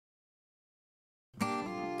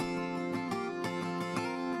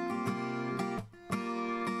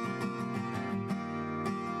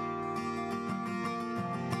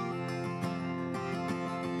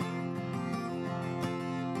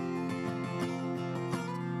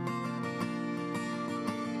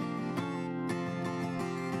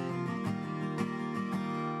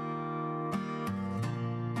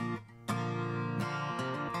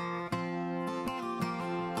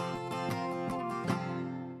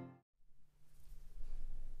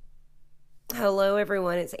Hello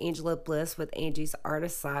everyone, it's Angela Bliss with Angie's Art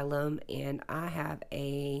Asylum, and I have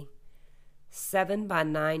a 7 by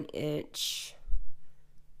 9 inch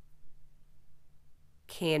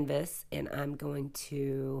canvas, and I'm going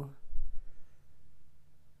to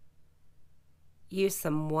use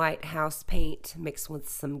some white house paint mixed with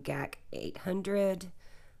some GAC 800,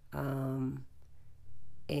 and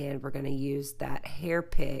we're going to use that hair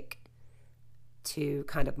pick to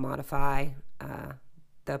kind of modify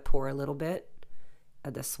the pour a little bit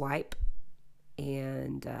of the swipe,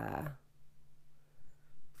 and then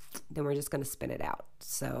we're just going to spin it out.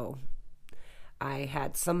 So I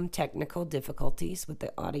had some technical difficulties with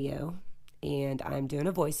the audio, and I'm doing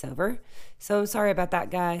a voiceover, so I'm sorry about that,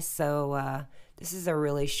 guys. So this is a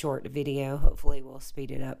really short video. Hopefully we'll speed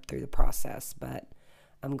it up through the process, but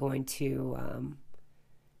I'm going to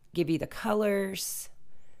give you the colors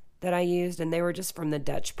that I used, and they were just from the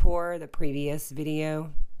Dutch pour, the previous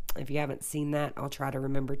video. If you haven't seen that, I'll try to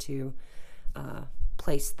remember to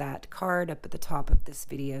place that card up at the top of this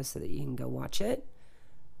video so that you can go watch it.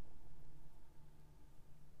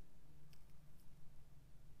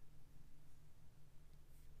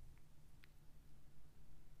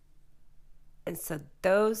 And so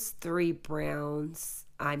those three browns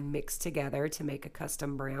I mixed together to make a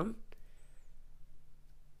custom brown.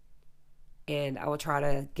 And I will try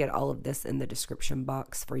to get all of this in the description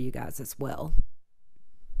box for you guys as well.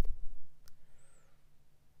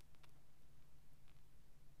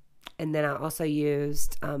 And then I also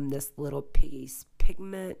used this little piece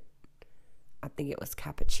pigment. I think it was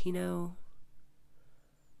cappuccino,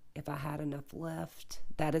 if I had enough left.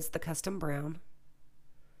 That is the custom brown.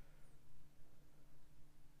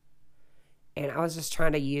 And I was just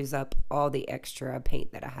trying to use up all the extra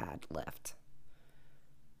paint that I had left.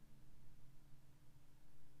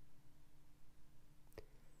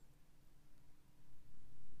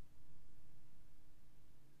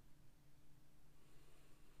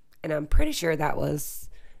 And I'm pretty sure that was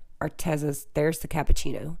Arteza's. There's the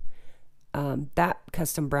cappuccino. That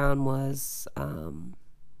custom brown was 2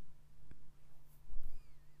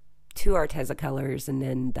 Arteza colors, and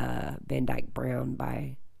then the Van Dyke brown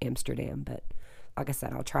by Amsterdam. But like I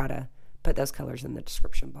said, I'll try to put those colors in the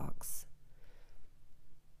description box.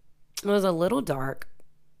 It was a little dark.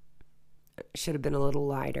 It should have been a little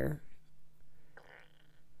lighter.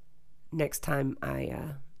 Next time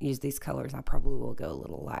I use these colors, I probably will go a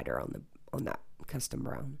little lighter on that custom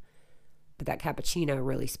brown. But that cappuccino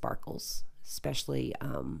really sparkles, especially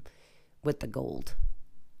with the gold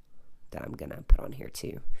that I'm gonna put on here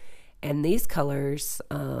too. And these colors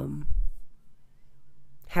had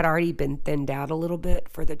already been thinned out a little bit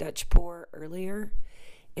for the Dutch pour earlier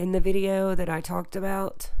in the video that I talked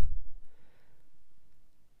about.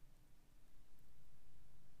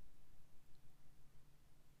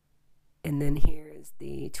 And then here is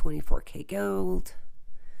the 24K gold,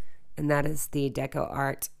 and that is the Deco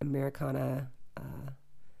Art Americana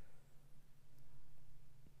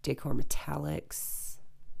Decor Metallics.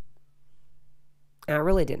 And I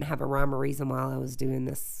really didn't have a rhyme or reason while I was doing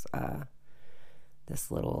this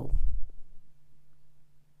this little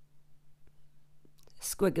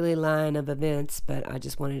squiggly line of events, but I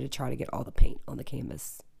just wanted to try to get all the paint on the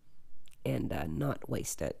canvas and not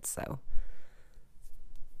waste it. So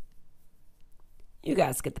you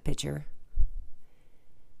guys get the picture.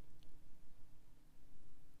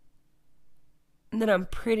 And then I'm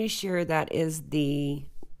pretty sure that is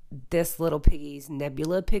this little piggy's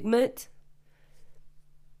Nebula pigment.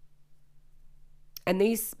 And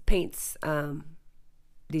these paints,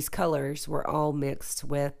 these colors were all mixed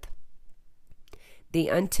with the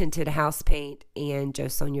untinted house paint and Jo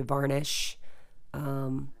Sonja varnish.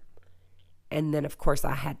 And then of course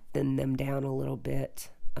I had thinned them down a little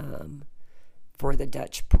bit for the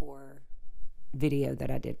Dutch pour video that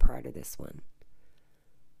I did prior to this one.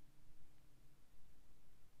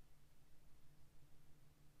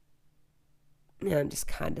 Now I'm just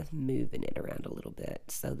kind of moving it around a little bit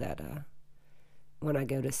so that when I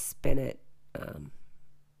go to spin it,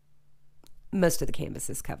 most of the canvas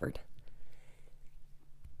is covered.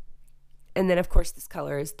 And then of course this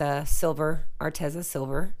color is the silver, Arteza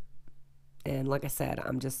silver. And like I said,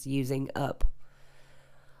 I'm just using up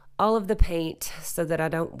all of the paint so that I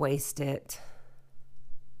don't waste it.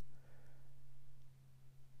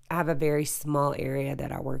 I have a very small area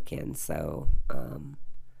that I work in, so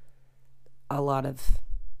a lot of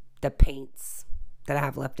the paints that I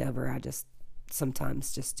have left over, I just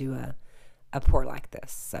sometimes just do a pour like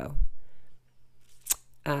this. So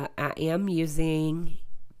I am using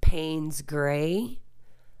Payne's Gray.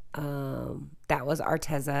 That was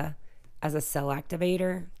Arteza as a cell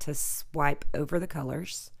activator to swipe over the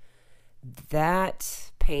colors.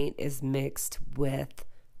 that paint is mixed with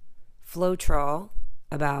Floetrol,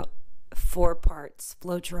 about 4 parts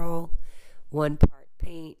Floetrol, 1 part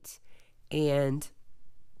paint, and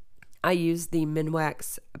I use the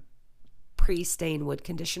Minwax pre-stain wood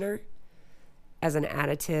conditioner as an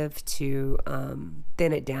additive to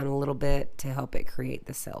thin it down a little bit to help it create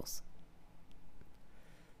the cells.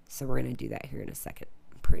 So we're going to do that here in a second.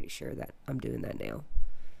 I'm pretty sure that I'm doing that now.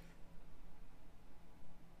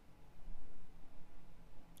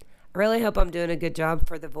 I really hope I'm doing a good job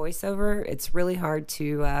for the voiceover. It's really hard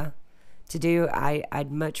to do.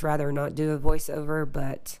 I'd much rather not do a voiceover,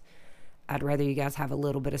 but I'd rather you guys have a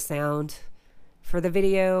little bit of sound for the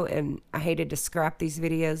video, and I hated to scrap these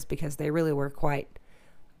videos because they really were quite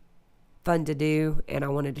fun to do, and I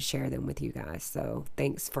wanted to share them with you guys. So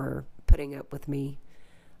thanks for putting up with me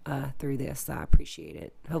through this. I appreciate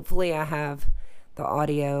it. Hopefully I have the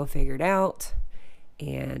audio figured out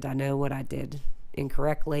and I know what I did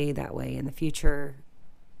incorrectly. That way in the future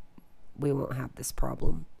we won't have this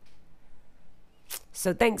problem.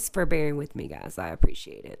 So thanks for bearing with me, guys. I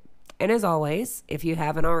appreciate it. And as always, if you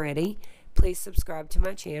haven't already, please subscribe to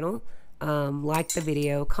my channel, like the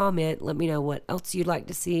video, comment, let me know what else you'd like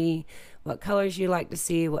to see, what colors you'd like to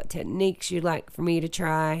see, what techniques you'd like for me to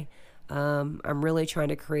try. I'm really trying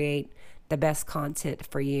to create the best content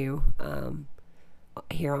for you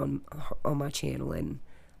here on my channel, and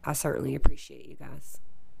I certainly appreciate you guys.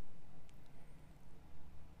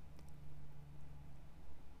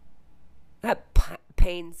 That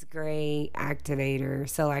Payne's Gray activator,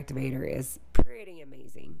 cell activator, is pretty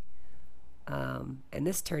amazing. And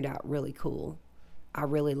this turned out really cool. I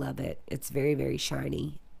really love it. It's very, very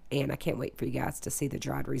shiny, and I can't wait for you guys to see the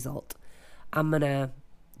dried result. I'm going to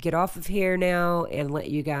get off of here now and let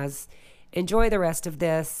you guys enjoy the rest of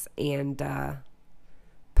this, and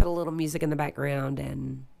put a little music in the background,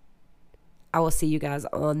 and I will see you guys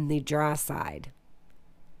on the dry side.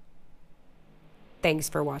 Thanks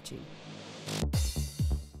for watching.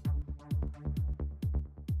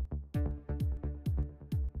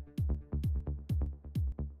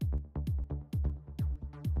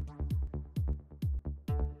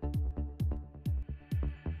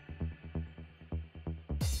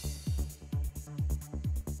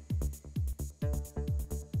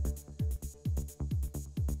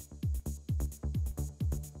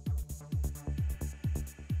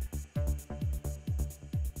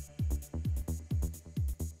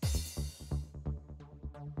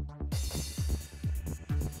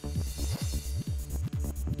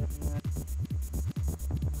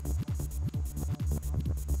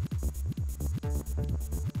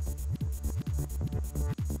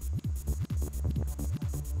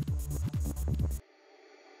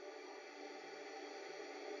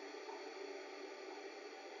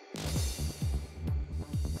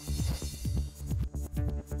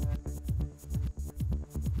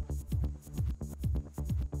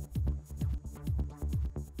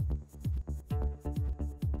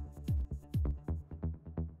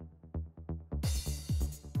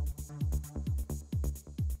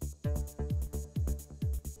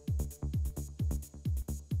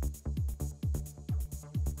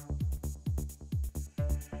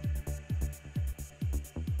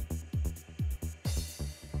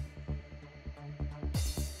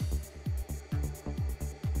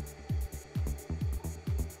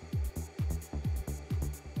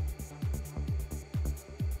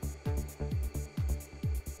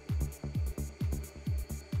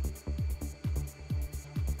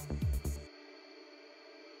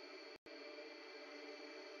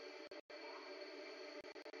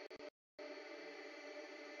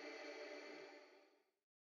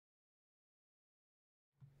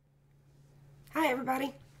 Hi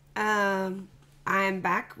everybody. I'm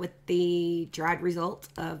back with the dried result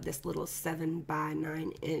of this little 7 by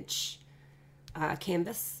 9 inch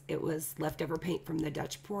canvas. It was leftover paint from the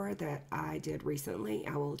Dutch pour that I did recently.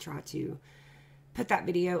 I will try to put that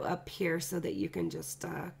video up here so that you can just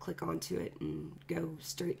click onto it and go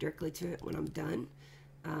straight directly to it when I'm done,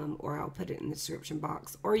 or I'll put it in the description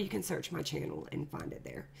box, or you can search my channel and find it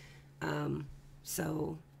there.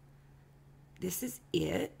 So this is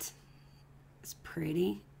it. It's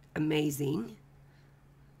pretty amazing.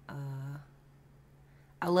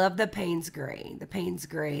 I love the Payne's Gray. The Payne's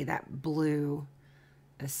Gray, that blue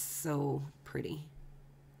is so pretty.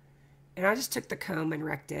 And I just took the comb and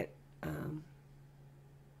wrecked it.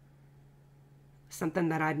 Something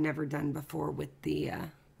that I'd never done before with the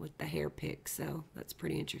hair pick, so that's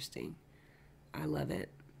pretty interesting. I love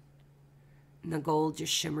it. And the gold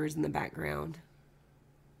just shimmers in the background.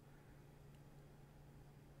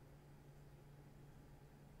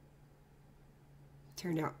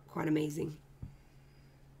 Turned out quite amazing.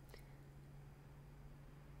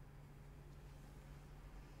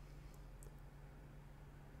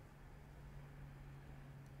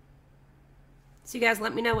 So you guys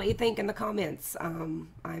let me know what you think in the comments. I'm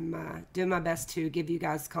doing my best to give you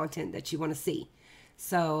guys content that you want to see.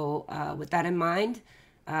 So with that in mind,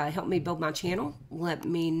 help me build my channel. Let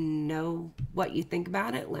me know what you think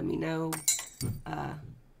about it. Let me know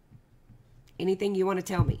anything you want to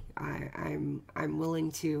tell me. I'm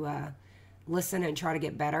willing to listen and try to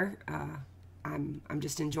get better. I'm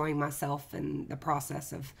just enjoying myself and the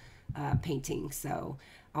process of painting. So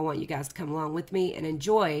I want you guys to come along with me and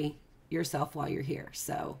enjoy yourself while you're here.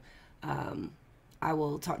 So I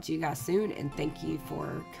will talk to you guys soon, and thank you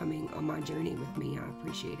for coming on my journey with me. I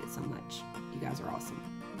appreciate it so much. You guys are awesome.